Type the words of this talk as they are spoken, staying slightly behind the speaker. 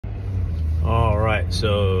right,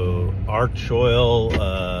 so Archoil,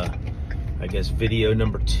 I guess video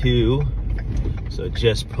number 2. So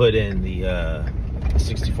just put in the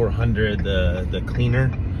 6400, the cleaner.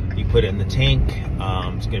 You put it in the tank.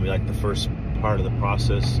 It's gonna be like the first part of the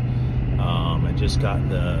process. I just got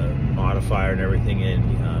the modifier and everything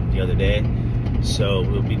in the other day. So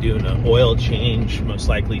we'll be doing an oil change most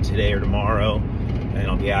likely today or tomorrow, and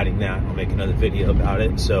I'll be adding that. I'll make another video about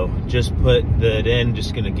it. So just put that in,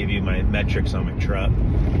 just gonna give you my metrics on my truck.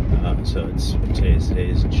 So today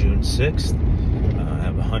is June 6th. I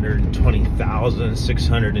have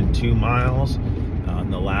 120,602 miles. On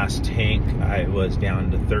the last tank, I was down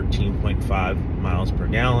to 13.5 miles per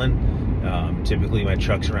gallon. Typically my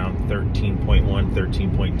truck's around 13.1,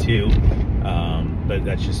 13.2, but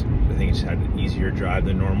that's just, I think it's had an easier drive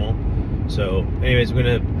than normal. So anyways, I'm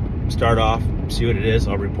gonna start off, see what it is.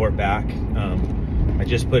 I'll report back. I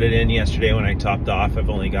just put it in yesterday when I topped off. I've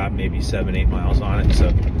only got maybe 7-8 miles on it,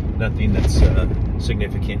 so nothing that's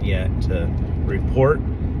significant yet to report.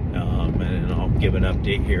 And I'll give an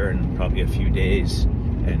update here in probably a few days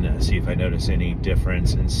and see if I notice any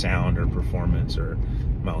difference in sound or performance or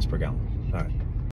miles per gallon. All right.